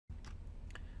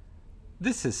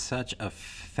This is such a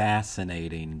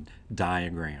fascinating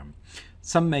diagram.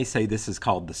 Some may say this is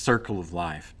called the circle of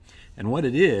life. And what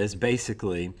it is,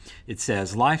 basically, it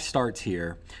says life starts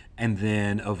here and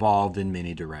then evolved in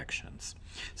many directions.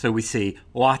 So we see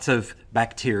lots of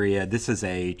bacteria. This is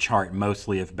a chart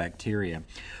mostly of bacteria.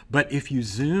 But if you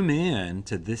zoom in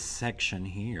to this section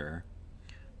here,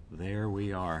 there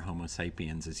we are, Homo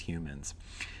sapiens as humans.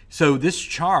 So this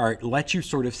chart lets you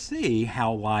sort of see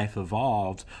how life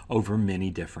evolved over many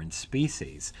different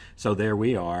species. So there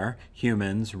we are,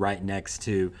 humans, right next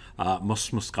to Mus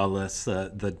musculus,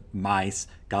 the mice,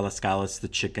 Gallus gallus, the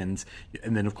chickens,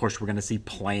 and then of course we're going to see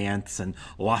plants and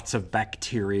lots of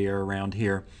bacteria around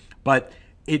here. But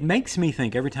it makes me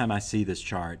think every time I see this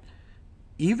chart,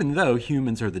 even though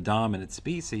humans are the dominant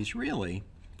species, really,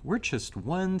 we're just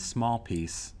one small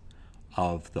piece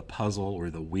of the puzzle or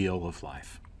the wheel of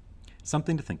life.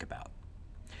 Something to think about.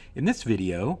 In this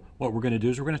video, what we're going to do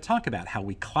is we're going to talk about how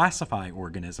we classify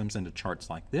organisms into charts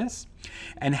like this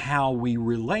and how we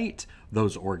relate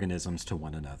those organisms to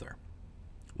one another.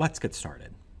 Let's get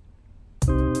started.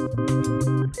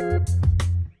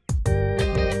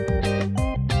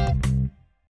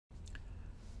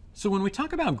 So when we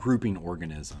talk about grouping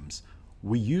organisms,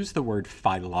 we use the word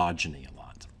phylogeny a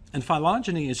lot. And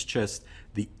phylogeny is just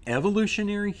the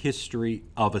evolutionary history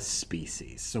of a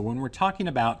species. So when we're talking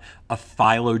about a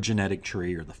phylogenetic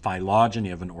tree or the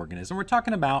phylogeny of an organism, we're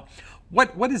talking about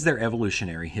what is their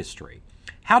evolutionary history?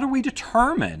 How do we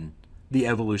determine the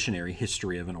evolutionary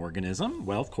history of an organism?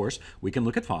 Well, of course, we can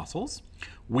look at fossils.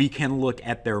 We can look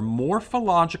at their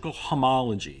morphological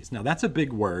homologies. Now, that's a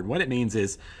big word. What it means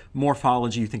is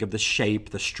morphology, you think of the shape,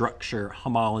 the structure,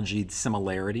 homology,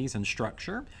 similarities in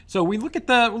structure. So we look at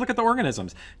the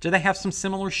organisms. Do they have some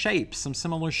similar shapes, some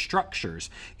similar structures?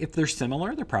 If they're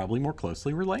similar, they're probably more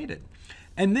closely related.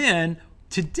 And then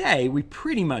today, we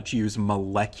pretty much use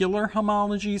molecular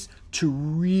homologies to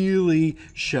really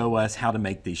show us how to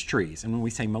make these trees. And when we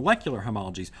say molecular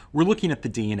homologies, we're looking at the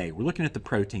DNA. We're looking at the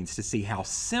proteins to see how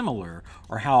similar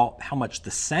or how much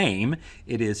the same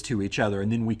it is to each other. And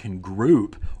then we can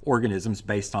group organisms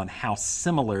based on how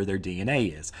similar their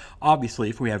DNA is. Obviously,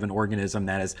 if we have an organism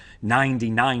that is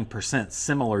 99%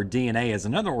 similar DNA as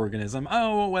another organism,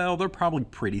 oh, well, they're probably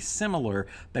pretty similar.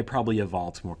 They probably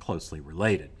evolved more closely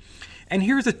related. And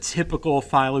here's a typical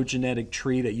phylogenetic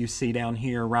tree that you see down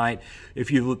here, right? If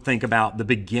you think about the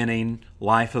beginning,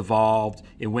 life evolved,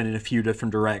 it went in a few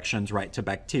different directions, right? To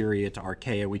bacteria, to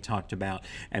archaea we talked about,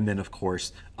 and then of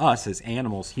course us as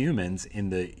animals, humans,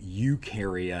 in the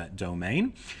eukaryote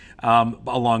domain,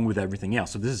 along with everything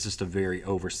else. So this is just a very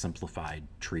oversimplified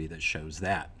tree that shows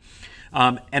that.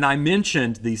 And I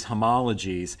mentioned these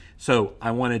homologies, so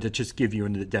I wanted to just give you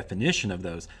the definition of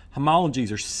those.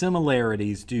 Homologies are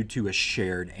similarities due to a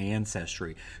shared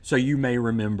ancestry. So you may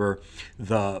remember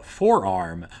the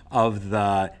forearm of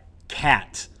the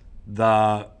cat,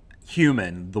 the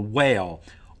human, the whale.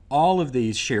 All of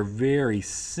these share very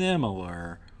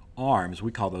similar arms.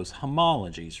 We call those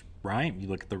homologies, right? You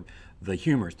look at the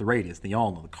humors, the radius, the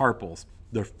ulna, the carpals.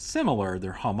 They're similar,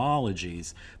 they're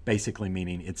homologies, basically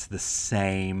meaning it's the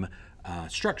same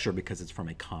structure because it's from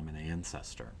a common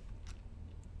ancestor.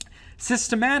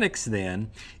 Systematics, then,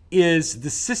 is the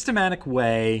systematic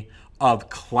way of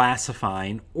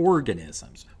classifying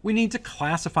organisms. We need to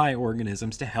classify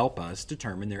organisms to help us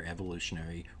determine their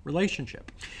evolutionary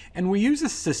relationship. And we use a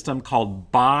system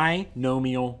called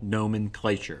binomial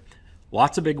nomenclature.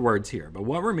 Lots of big words here, but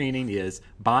what we're meaning is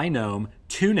binome,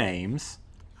 two names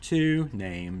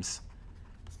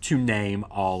to name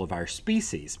all of our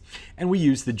species. And we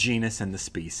use the genus and the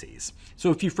species. So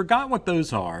if you forgot what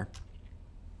those are,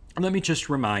 let me just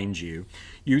remind you,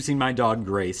 using my dog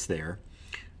Grace there.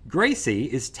 Gracie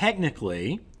is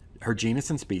technically, her genus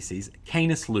and species,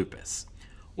 Canis lupus.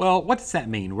 Well, what does that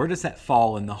mean? Where does that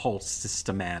fall in the whole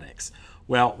systematics?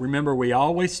 Well, remember, we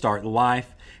always start,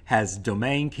 life has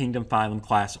domain, kingdom, phylum,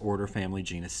 class, order, family,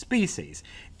 genus, species.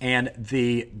 And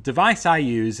the device I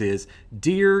use is,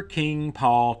 Dear King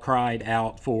Paul cried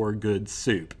out for good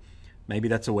soup. Maybe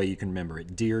that's a way you can remember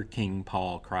it. Dear King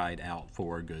Paul cried out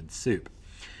for good soup.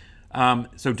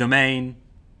 So domain,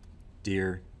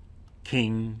 dear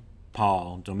King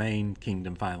Paul, domain,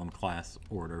 kingdom, phylum, class,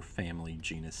 order, family,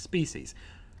 genus, species.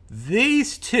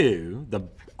 These two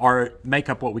make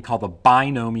up what we call the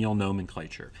binomial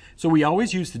nomenclature. So we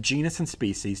always use the genus and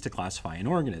species to classify an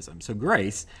organism. So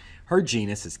Grace, her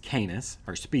genus is Canis,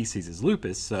 her species is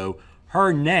Lupus, so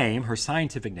her name, her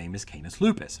scientific name is Canis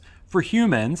lupus. For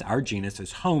humans, our genus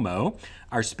is Homo,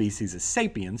 our species is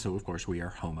Sapiens, so of course we are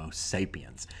Homo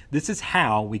sapiens. This is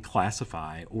how we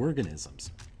classify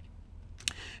organisms.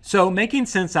 So making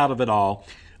sense out of it all,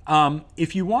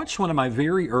 if you watch one of my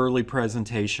very early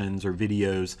presentations or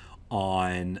videos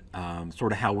on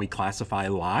sort of how we classify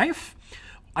life,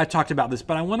 I talked about this,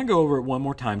 but I want to go over it one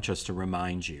more time just to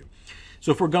remind you.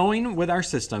 So if we're going with our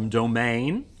system,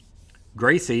 domain,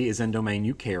 Gracie is in domain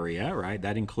Eukarya, right?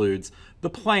 That includes the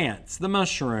plants, the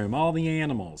mushroom, all the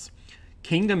animals.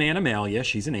 Kingdom Animalia,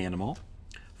 she's an animal.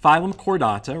 Phylum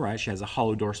Chordata, right? She has a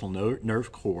hollow dorsal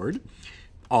nerve cord.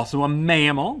 Also a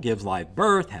mammal, gives live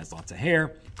birth, has lots of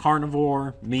hair.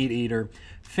 Carnivore, meat eater.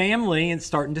 Family, and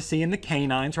starting to see in the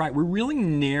canines, right? We're really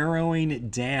narrowing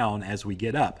it down as we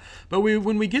get up. But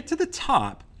when we get to the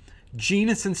top,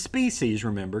 genus and species,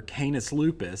 remember, Canis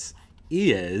lupus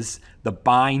is the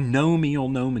binomial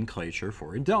nomenclature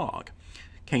for a dog.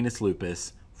 Canis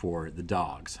lupus for the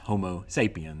dogs, Homo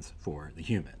sapiens for the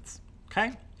humans,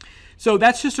 okay? So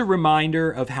that's just a reminder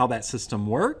of how that system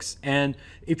works. And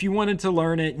if you wanted to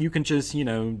learn it, you can just,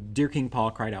 Dear King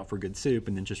Paul cried out for good soup,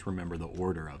 and then just remember the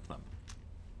order of them.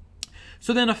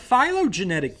 So then a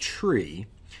phylogenetic tree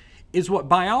is what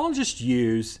biologists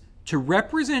use to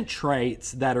represent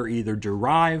traits that are either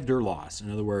derived or lost.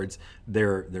 In other words,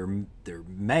 they're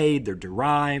made, they're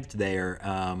derived, they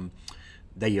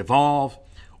evolve,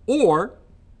 or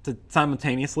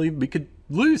simultaneously we could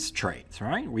lose traits,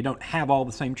 right? We don't have all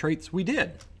the same traits we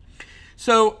did.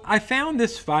 So I found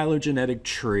this phylogenetic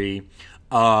tree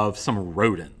of some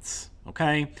rodents,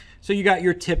 okay? So you got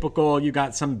your typical, you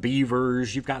got some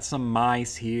beavers, you've got some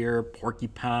mice here,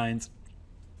 porcupines.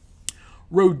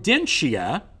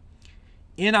 Rodentia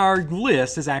in our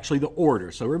list is actually the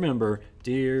order. So remember,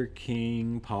 Dear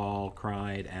King Paul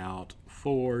cried out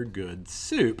for good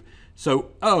soup. So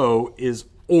O is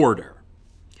order.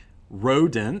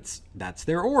 Rodents, that's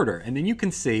their order. And then you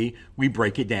can see we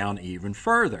break it down even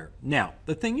further. Now,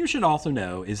 the thing you should also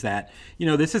know is that,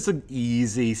 this is an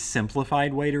easy,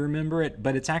 simplified way to remember it,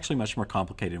 but it's actually much more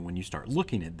complicated when you start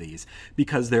looking at these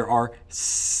because there are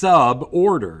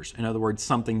sub-orders. In other words,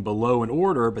 something below an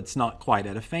order, but it's not quite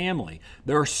at a family.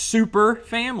 There are super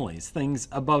families, things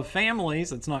above families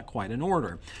that's not quite an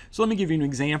order. So let me give you an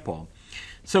example.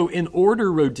 So in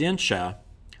order Rodentia,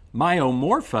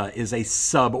 Myomorpha is a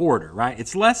suborder, right?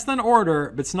 It's less than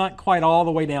order, but it's not quite all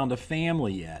the way down to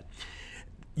family yet.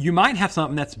 You might have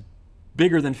something that's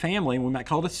bigger than family, and we might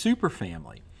call it a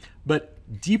superfamily. But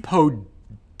Dipodoideae,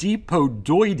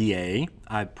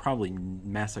 I probably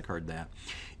massacred that,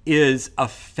 is a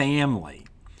family.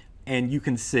 And you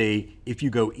can see, if you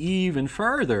go even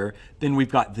further, then we've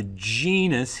got the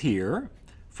genus here.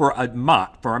 For a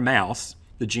mouse,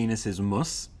 the genus is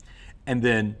Mus, and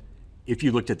then if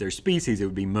you looked at their species, it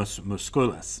would be Mus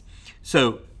musculus.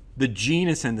 So the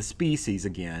genus and the species,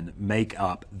 again, make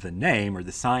up the name or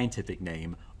the scientific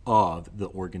name of the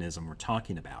organism we're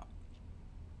talking about.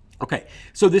 Okay,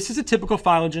 so this is a typical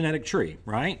phylogenetic tree,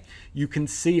 right? You can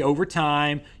see over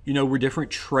time, where different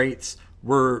traits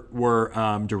were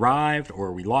derived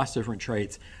or we lost different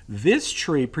traits. This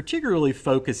tree particularly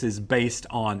focuses based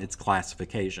on its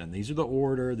classification. These are the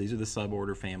order, these are the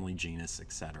suborder, family, genus,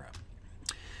 etc.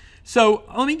 So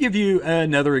let me give you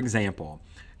another example.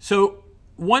 So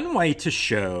one way to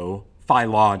show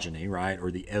phylogeny, right, or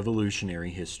the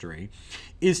evolutionary history,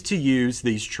 is to use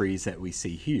these trees that we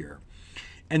see here.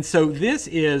 And so this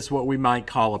is what we might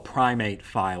call a primate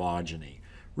phylogeny.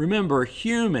 Remember,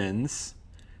 humans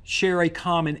share a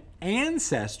common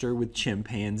ancestor with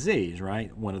chimpanzees,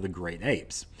 right, one of the great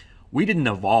apes. We didn't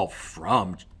evolve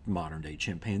from modern-day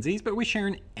chimpanzees, but we share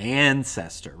an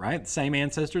ancestor, right? The same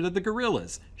ancestor that the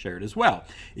gorillas shared as well.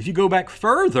 If you go back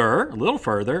further, a little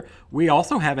further, we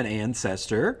also have an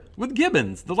ancestor with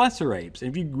gibbons, the lesser apes. And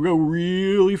if you go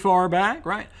really far back,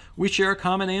 right, we share a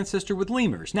common ancestor with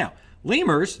lemurs. Now,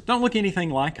 lemurs don't look anything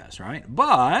like us, right?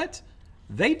 But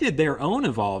they did their own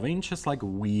evolving just like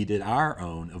we did our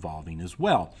own evolving as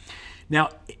well.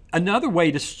 Now, another way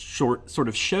to sort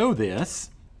of show this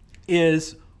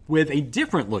is with a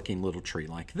different looking little tree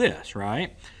like this,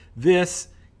 right? This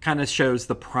kind of shows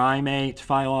the primate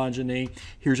phylogeny.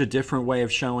 Here's a different way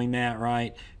of showing that,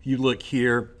 right? If you look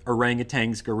here,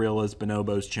 orangutans, gorillas,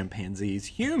 bonobos, chimpanzees,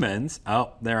 humans,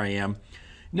 oh, there I am.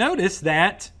 Notice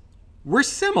that we're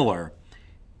similar.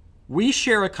 We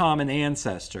share a common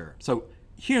ancestor. So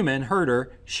human,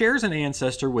 herder, shares an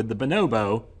ancestor with the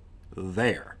bonobo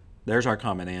there. There's our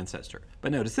common ancestor.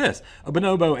 But notice this, a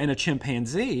bonobo and a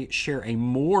chimpanzee share a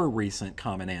more recent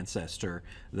common ancestor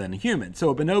than a human.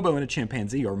 So a bonobo and a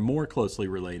chimpanzee are more closely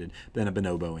related than a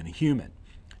bonobo and a human.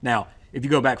 Now, if you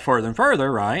go back further and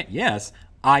further, right, yes,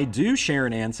 I do share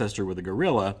an ancestor with a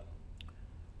gorilla,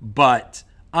 but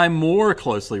I'm more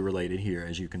closely related here,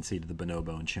 as you can see, to the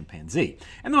bonobo and chimpanzee.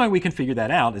 And the way we can figure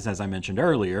that out is, as I mentioned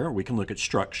earlier, we can look at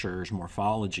structures,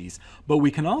 morphologies, but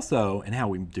we can also, and how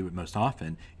we do it most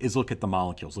often, is look at the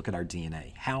molecules, look at our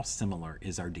DNA. How similar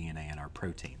is our DNA and our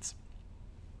proteins?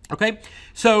 Okay,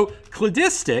 so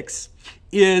cladistics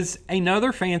is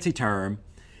another fancy term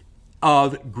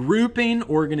of grouping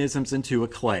organisms into a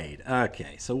clade.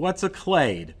 Okay, so what's a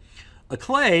clade? A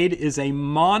clade is a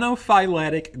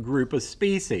monophyletic group of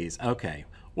species. Okay,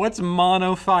 what's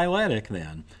monophyletic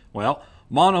then? Well,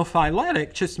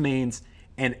 monophyletic just means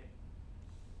an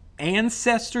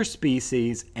ancestor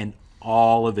species and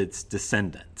all of its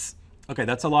descendants. Okay,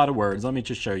 that's a lot of words. Let me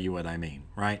just show you what I mean,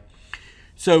 right?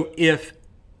 So if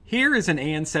here is an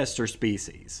ancestor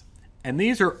species, and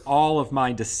these are all of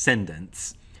my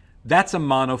descendants, that's a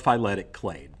monophyletic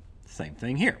clade. Same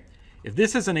thing here. If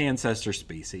this is an ancestor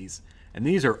species, and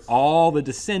these are all the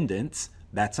descendants,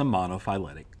 that's a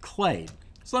monophyletic clade.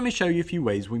 So let me show you a few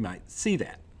ways we might see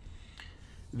that.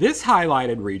 This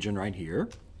highlighted region right here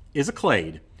is a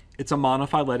clade. It's a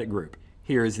monophyletic group.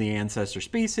 Here is the ancestor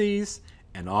species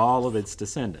and all of its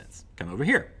descendants. Come over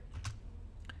here.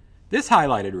 This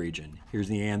highlighted region, here's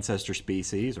the ancestor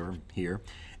species, or here,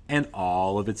 and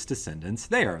all of its descendants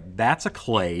there. That's a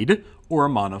clade, or a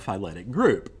monophyletic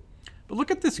group. But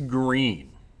look at this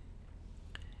green.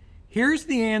 Here's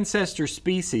the ancestor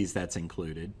species that's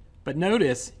included, but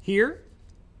notice here,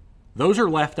 those are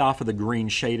left off of the green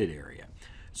shaded area.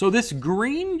 So this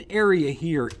green area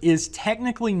here is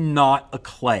technically not a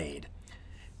clade.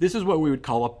 This is what we would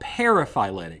call a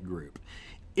paraphyletic group.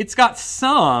 It's got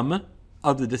some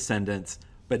of the descendants,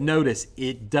 but notice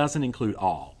it doesn't include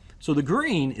all. So the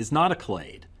green is not a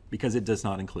clade because it does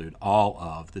not include all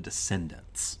of the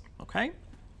descendants. Okay?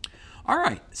 All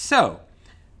right, so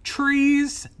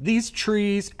trees, these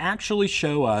trees actually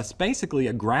show us basically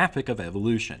a graphic of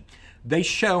evolution. They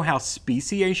show how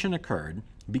speciation occurred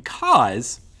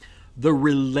because the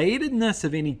relatedness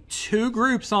of any two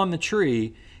groups on the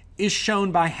tree is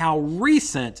shown by how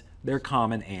recent their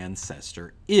common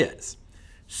ancestor is.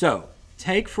 So,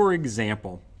 take for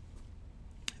example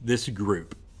this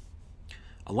group.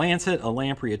 A lancet, a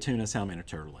lamprey, a tuna, salamander,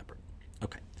 turtle, leopard.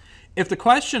 Okay. If the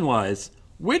question was,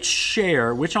 which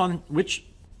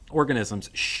organisms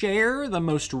share the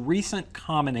most recent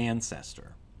common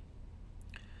ancestor?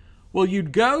 Well,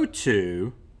 you'd go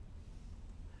to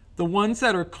the ones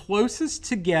that are closest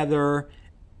together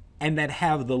and that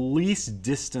have the least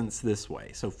distance this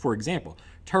way. So, for example,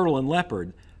 turtle and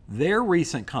leopard, their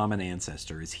recent common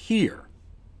ancestor is here.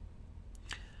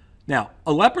 Now,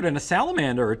 a leopard and a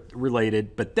salamander are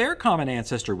related, but their common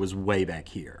ancestor was way back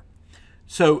here.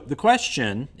 So the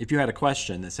question, if you had a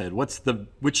question that said,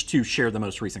 which two share the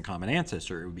most recent common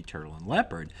ancestor, it would be turtle and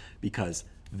leopard, because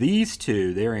these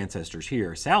two, their ancestors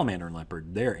here, salamander and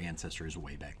leopard, their ancestor is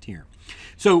way back here.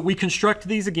 So we construct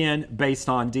these again based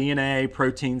on DNA,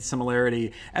 protein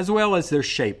similarity, as well as their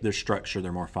shape, their structure,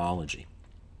 their morphology.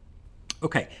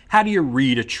 Okay, how do you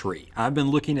read a tree? I've been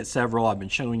looking at several, I've been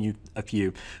showing you a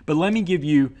few, but let me give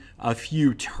you a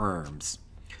few terms.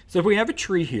 So if we have a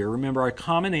tree here, remember our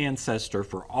common ancestor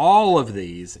for all of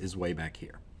these is way back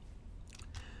here.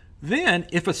 Then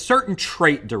if a certain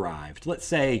trait derived, let's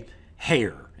say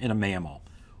hair in a mammal,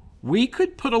 we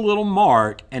could put a little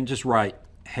mark and just write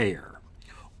hair.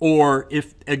 Or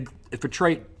if a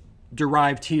trait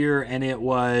derived here and it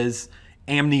was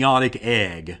amniotic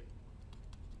egg,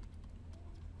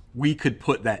 we could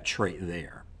put that trait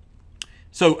there.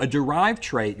 So a derived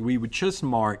trait, we would just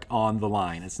mark on the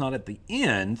line. It's not at the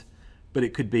end, but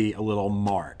it could be a little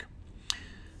mark.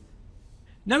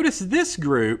 Notice this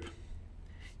group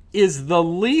is the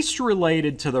least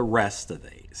related to the rest of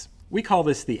these. We call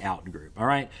this the out group, all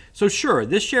right? So sure,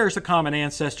 this shares a common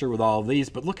ancestor with all of these,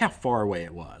 but look how far away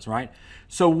it was, right?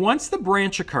 So once the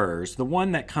branch occurs, the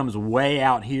one that comes way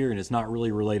out here and is not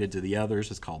really related to the others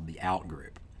is called the out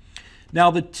group.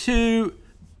 Now the two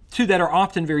that are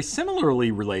often very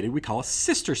similarly related, we call a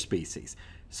sister species.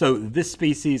 So this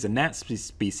species and that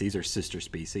species are sister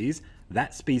species.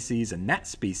 That species and that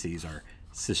species are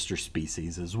sister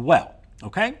species as well.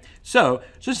 Okay? So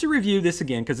just to review this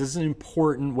again, because this is an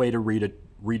important way to read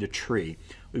a tree.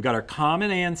 We've got our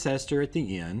common ancestor at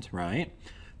the end, right?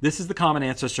 This is the common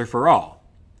ancestor for all.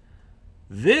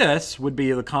 This would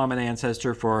be the common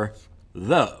ancestor for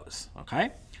those.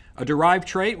 Okay? A derived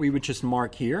trait, we would just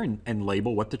mark here and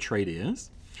label what the trait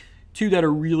is. Two that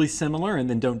are really similar and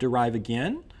then don't derive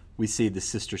again, we see the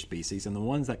sister species. And the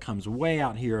ones that comes way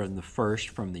out here in the first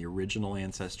from the original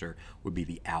ancestor would be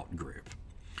the out group.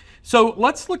 So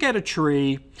let's look at a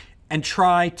tree and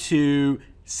try to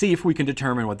see if we can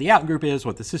determine what the outgroup is,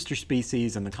 what the sister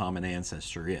species, and the common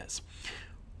ancestor is.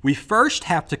 We first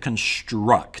have to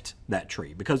construct that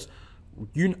tree because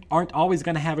you aren't always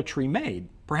going to have a tree made.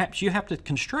 Perhaps you have to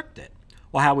construct it.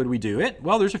 Well, how would we do it?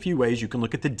 Well, there's a few ways. You can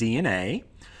look at the DNA,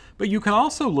 but you can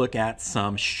also look at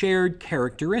some shared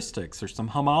characteristics or some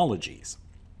homologies.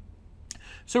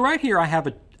 So right here I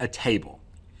have a table.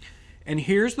 And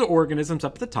here's the organisms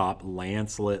up at the top: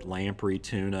 lancelet, lamprey,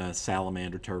 tuna,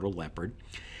 salamander, turtle, leopard.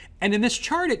 And in this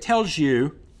chart it tells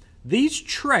you these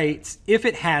traits if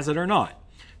it has it or not.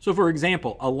 So for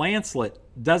example, a lancelet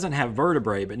doesn't have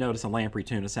vertebrae, but notice a lamprey,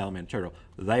 tuna, salamander, turtle,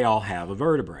 they all have a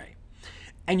vertebrae.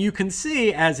 And you can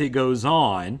see as it goes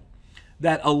on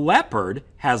that a leopard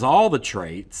has all the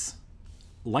traits,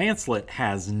 lancelet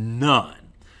has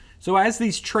none. So as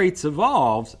these traits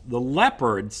evolve, the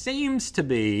leopard seems to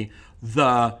be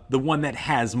the one that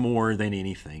has more than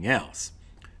anything else.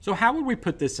 So how would we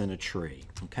put this in a tree?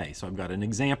 Okay, so I've got an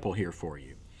example here for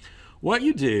you. What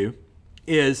you do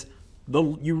is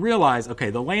you realize, okay,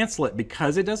 the lancelet,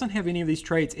 because it doesn't have any of these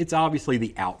traits, it's obviously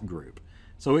the outgroup.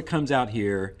 So it comes out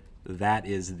here, that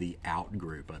is the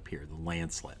outgroup up here, the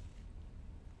lancelet.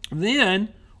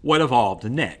 Then what evolved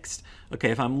next? Okay,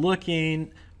 if I'm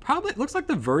looking, probably it looks like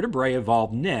the vertebrae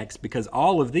evolved next because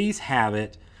all of these have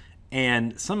it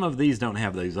and some of these don't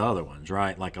have those other ones,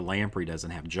 right? Like a lamprey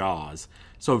doesn't have jaws.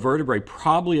 So vertebrae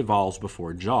probably evolves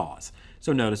before jaws.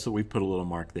 So notice that we put a little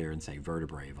mark there and say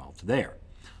vertebrae evolved there.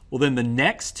 Well, then the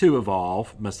next to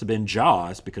evolve must have been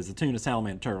jaws because the tuna,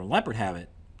 salamander, turtle, and leopard have it,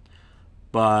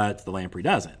 but the lamprey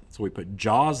doesn't. So we put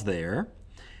jaws there.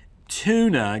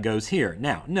 Tuna goes here.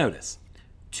 Now, notice,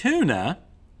 tuna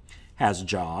has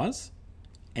jaws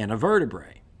and a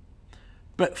vertebrae,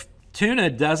 but tuna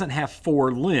doesn't have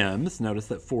 4 limbs. Notice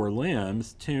that 4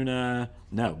 limbs, tuna,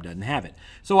 no, doesn't have it.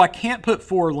 So I can't put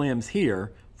 4 limbs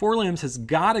here. 4 limbs has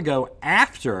got to go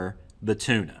after the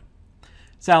tuna.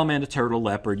 Salamander, turtle,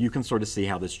 leopard, you can sort of see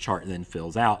how this chart then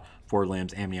fills out. 4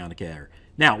 limbs, amniotic hair.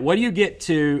 Now, what do you get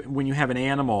to when you have an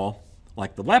animal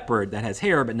like the leopard that has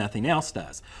hair but nothing else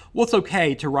does? Well, it's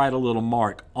okay to write a little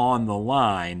mark on the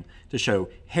line to show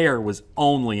hair was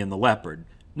only in the leopard.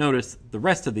 Notice the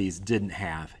rest of these didn't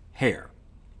have hair.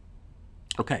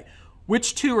 Okay,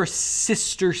 which two are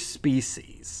sister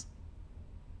species?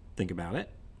 Think about it.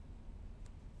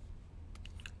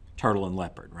 Turtle and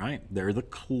leopard, right? They're the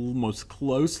most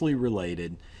closely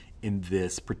related in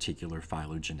this particular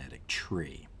phylogenetic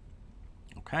tree.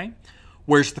 Okay?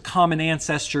 Where's the common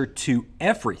ancestor to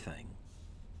everything?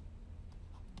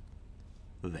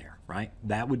 There, right?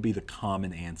 That would be the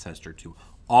common ancestor to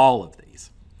all of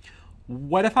these.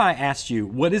 What if I asked you,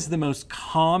 where's the most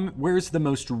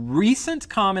recent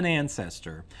common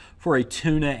ancestor for a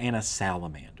tuna and a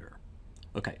salamander?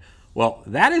 Okay, well,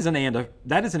 that is an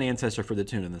ancestor for the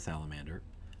tuna and the salamander.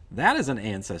 That is an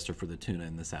ancestor for the tuna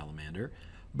and the salamander.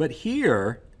 But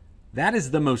here, that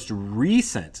is the most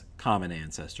recent common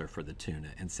ancestor for the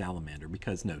tuna and salamander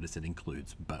because notice it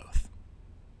includes both.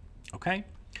 Okay?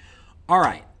 All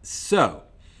right, so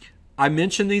I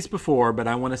mentioned these before, but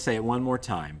I want to say it one more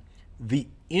time. The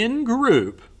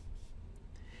in-group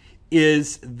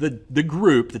is the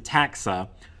group, the taxa,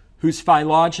 whose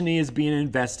phylogeny is being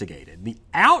investigated. The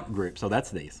out-group, so that's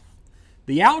these.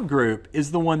 The out-group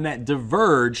is the one that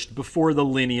diverged before the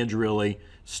lineage really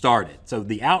started. So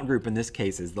the out-group in this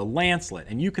case is the lancelet,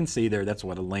 and you can see there that's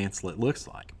what a lancelet looks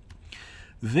like.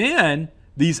 Then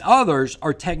these others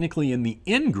are technically in the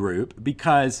in-group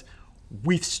because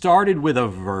we've started with a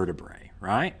vertebrae,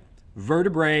 right?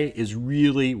 Vertebrae is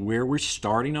really where we're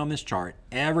starting on this chart.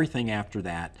 Everything after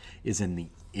that is in the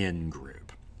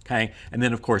in-group. Okay? And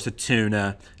then, of course, a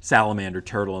tuna, salamander,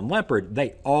 turtle, and leopard,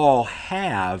 they all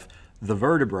have the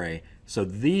vertebrae. So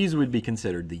these would be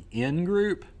considered the in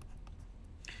group.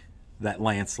 That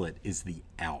lancelet is the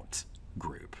out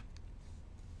group.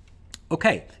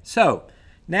 Okay, so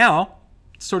now,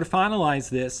 to sort of finalize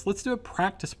this, let's do a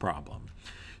practice problem.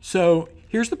 So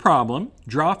here's the problem.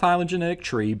 Draw a phylogenetic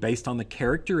tree based on the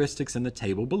characteristics in the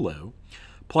table below.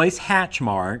 Place hatch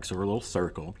marks, or a little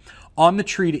circle, on the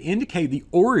tree to indicate the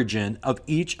origin of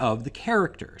each of the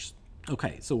characters.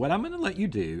 Okay, so what I'm going to let you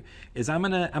do is I'm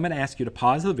going to ask you to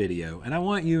pause the video, and I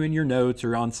want you in your notes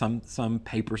or on some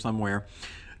paper somewhere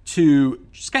to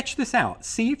sketch this out.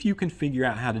 See if you can figure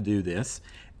out how to do this,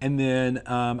 and then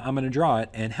I'm going to draw it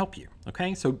and help you.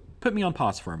 Okay, so put me on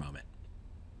pause for a moment.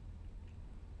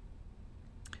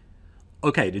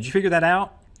 Okay, did you figure that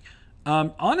out?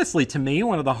 Honestly, to me,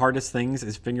 one of the hardest things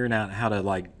is figuring out how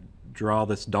to draw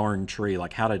this darn tree,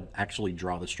 like how to actually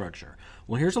draw the structure.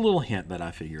 Well, here's a little hint that I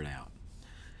figured out.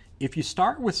 If you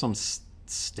start with some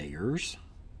stairs,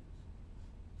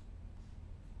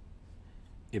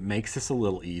 it makes this a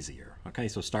little easier. Okay,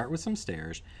 so start with some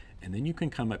stairs, and then you can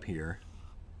come up here.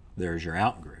 There's your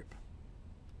outgroup.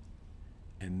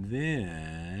 And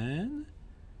then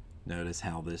notice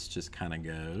how this just kind of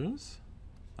goes,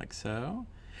 like so.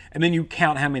 And then you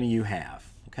count how many you have.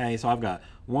 Okay, so I've got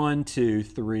 1, 2,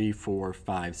 3, 4,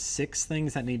 5, 6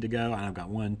 things that need to go, and I've got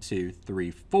 1, 2,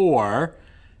 3, 4.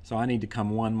 So I need to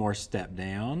come one more step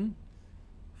down.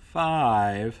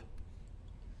 5,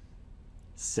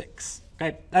 6.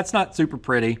 Okay, that's not super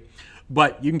pretty,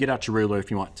 but you can get out your ruler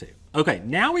if you want to. Okay,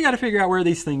 now we got to figure out where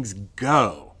these things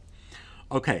go.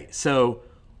 Okay, so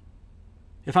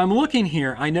if I'm looking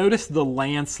here, I notice the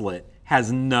lancelet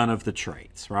has none of the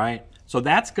traits, right? So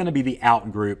that's going to be the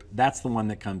outgroup. That's the one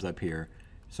that comes up here.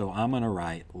 So I'm going to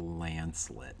write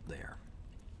lancelet there.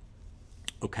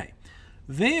 Okay,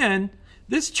 then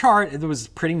this chart, it was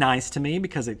pretty nice to me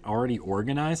because it already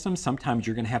organized them. Sometimes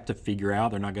you're going to have to figure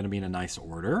out they're not going to be in a nice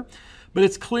order. But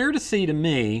it's clear to see to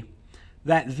me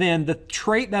that then the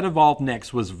trait that evolved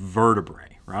next was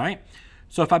vertebrae, right?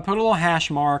 So if I put a little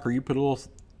hash mark or you put a little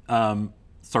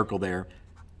circle there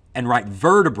and write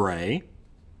vertebrae,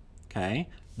 okay,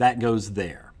 that goes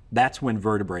there. That's when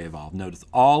vertebrae evolved. Notice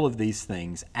all of these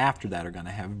things after that are going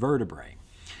to have vertebrae.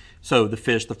 So the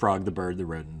fish, the frog, the bird, the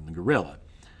rodent, and the gorilla.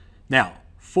 Now,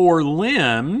 4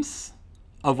 limbs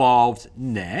evolved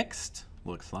next,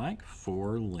 looks like,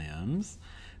 4 limbs.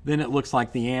 Then it looks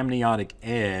like the amniotic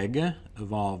egg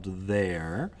evolved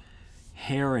there.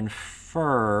 Hair and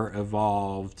fur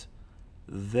evolved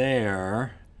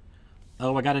there.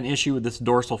 Oh, I got an issue with this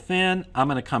dorsal fin. I'm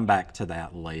going to come back to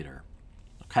that later.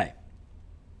 Okay.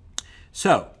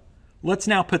 So let's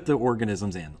now put the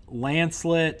organisms in.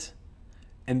 Lancelet,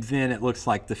 and then it looks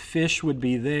like the fish would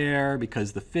be there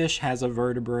because the fish has a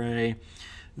vertebrae.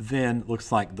 Then it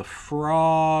looks like the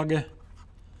frog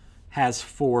has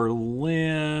 4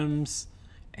 limbs,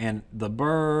 and the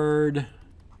bird,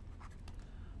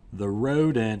 the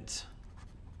rodent,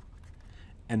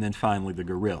 and then finally the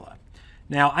gorilla.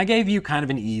 Now, I gave you kind of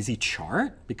an easy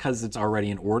chart because it's already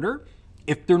in order.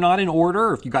 If they're not in order,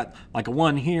 or if you got like a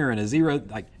 1 here and a 0,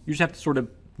 like you just have to sort of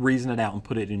reason it out and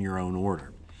put it in your own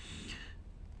order.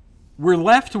 We're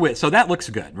left with, so that looks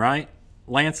good, right?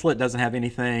 Lancelet doesn't have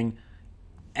anything.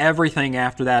 Everything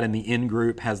after that in the in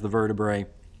group has the vertebrae.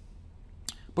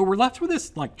 But we're left with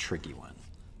this like tricky one,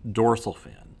 dorsal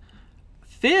fin.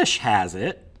 Fish has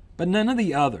it, but none of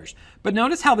the others. But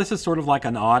notice how this is sort of like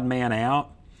an odd man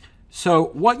out. So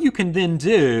what you can then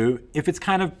do, if it's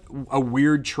kind of a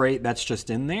weird trait that's just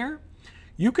in there,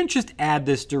 you can just add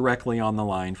this directly on the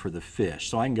line for the fish.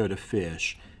 So I can go to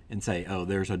fish and say, oh,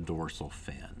 there's a dorsal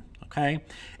fin, okay?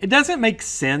 It doesn't make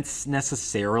sense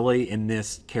necessarily in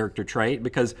this character trait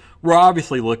because we're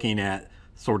obviously looking at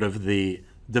sort of the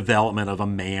development of a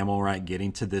mammal, right,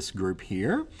 getting to this group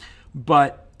here.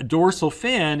 But a dorsal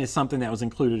fin is something that was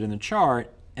included in the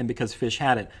chart, and because fish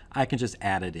had it, I can just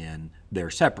add it in there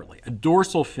separately. A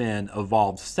dorsal fin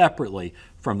evolved separately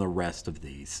from the rest of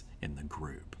these in the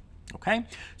group. Okay,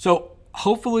 so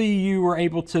hopefully you were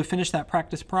able to finish that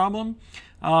practice problem.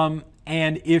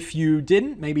 And if you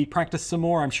didn't, maybe practice some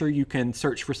more. I'm sure you can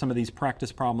search for some of these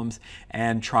practice problems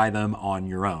and try them on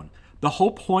your own. The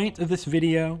whole point of this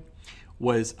video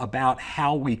was about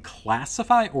how we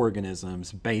classify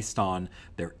organisms based on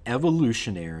their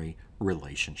evolutionary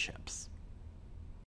relationships.